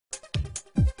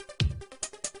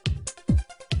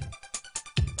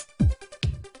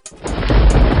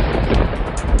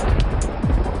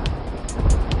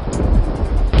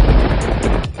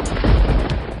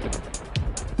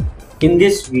In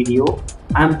this video,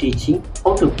 I am teaching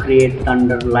how to create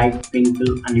thunder light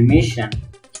twinkle animation.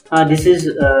 This is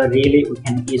really we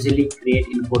can easily create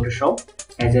in Photoshop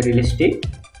as a realistic.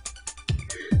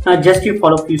 Just you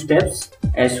follow few steps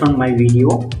as shown my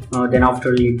video. Then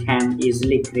after you can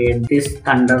easily create this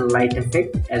thunder light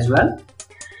effect as well.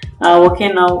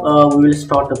 Okay, now we will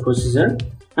start the procedure.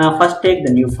 First take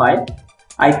the new file.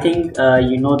 I think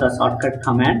you know the shortcut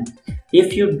command.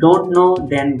 If you don't know,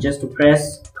 then just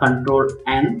press Ctrl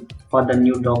N for the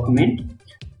new document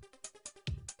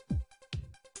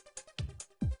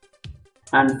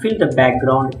and fill the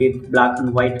background with black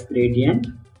and white gradient.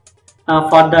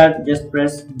 For that, just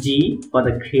press G for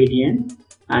the gradient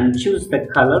and choose the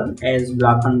color as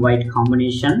black and white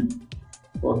combination.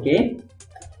 Okay.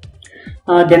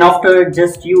 Then after,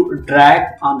 just you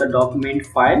drag on the document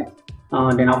file.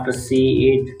 Then after see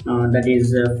it that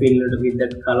is filled with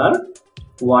that color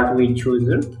what we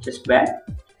choose, just back.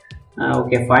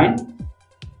 Okay, fine.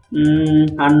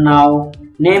 And now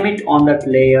name it on that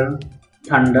layer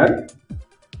thunder.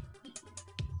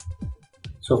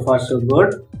 So far so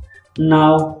good.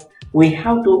 Now we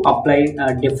have to apply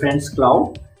a difference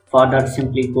cloud. For that,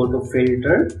 simply go to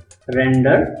filter,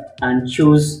 render and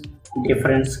choose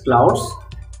difference clouds,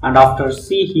 and after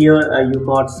see here you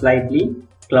got slightly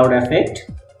cloud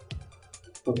effect.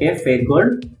 Okay, very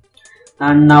good.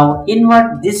 And now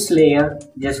invert this layer,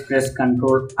 just press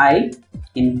Ctrl I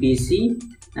in PC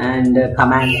and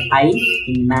Command I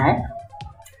in Mac.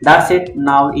 That's it.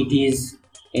 Now it is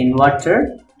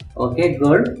inverted. Okay,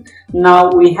 good.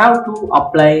 Now we have to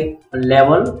apply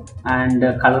level and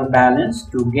color balance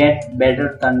to get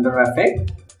better thunder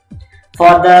effect.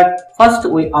 For that, first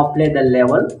we apply the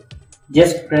level.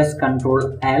 Just press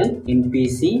Ctrl L in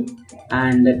PC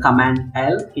and Command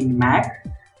L in Mac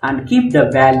and keep the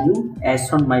value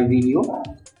as on my video.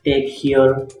 Take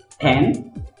here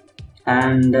 10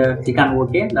 and click on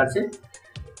OK. That's it.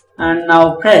 And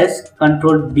now press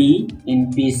Ctrl B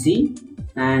in PC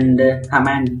and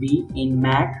Command B in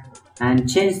Mac and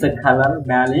change the color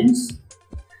balance.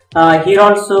 Here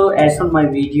also as on my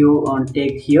video,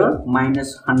 take here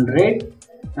 -100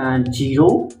 and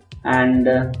 0 and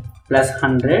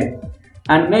 +100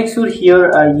 and make sure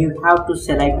here you have to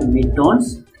select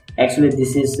midtones. Actually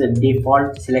this is a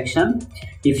default selection.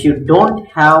 If you don't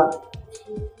have,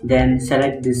 then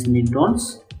select this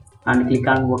midtones and click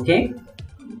on OK.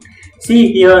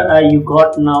 See here you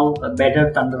got now a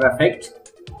better thunder effect.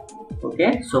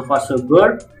 Okay, so far so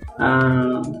good.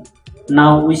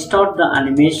 Now we start the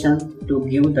animation. To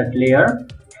give that layer,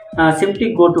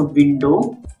 simply go to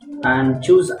window and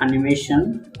choose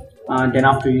animation. Then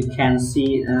after you can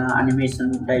see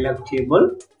animation dialog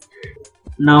table.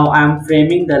 Now I am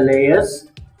framing the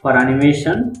layers for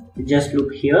animation. Just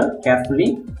look here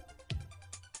carefully.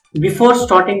 Before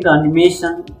starting the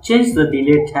animation, change the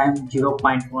delay time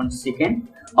 0.1 second.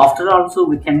 After also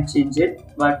we can change it,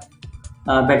 but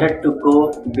better to go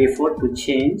before to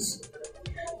change.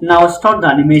 Now start the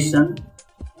animation.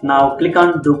 Now click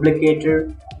on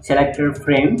duplicator selector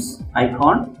frames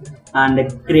icon and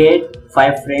create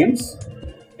 5 frames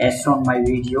as shown my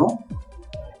video.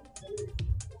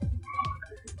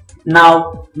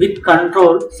 Now with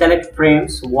control select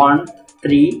frames 1,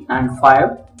 3 and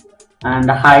 5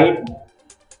 and hide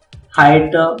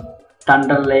the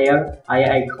thunder layer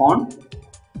icon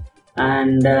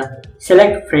and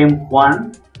select frame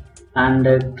 1 and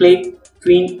click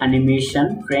tween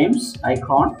animation frames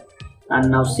icon. And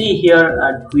now see here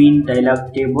a tween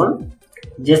dialog table.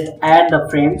 Just add the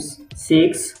frames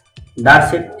 6.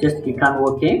 That's it. Just click on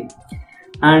OK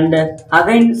and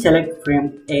again select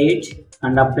frame 8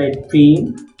 and apply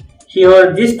tween.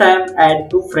 Here this time add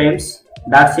 2 frames.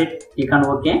 That's it. Click on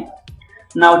OK.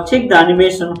 Now check the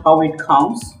animation how it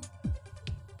comes.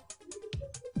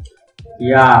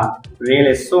 Yeah,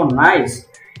 really so nice.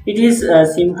 It is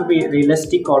seem to be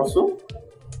realistic also.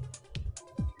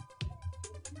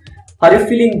 Are you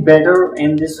feeling better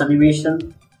in this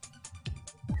animation?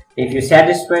 If you're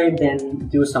satisfied, then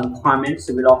give some comments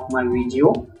below my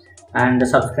video and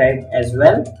subscribe as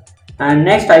well. And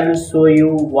next I will show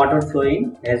you water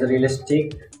flowing as a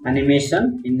realistic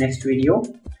animation in next video.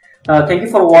 Thank you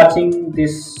for watching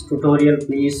this tutorial.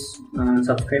 Please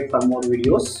subscribe for more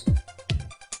videos.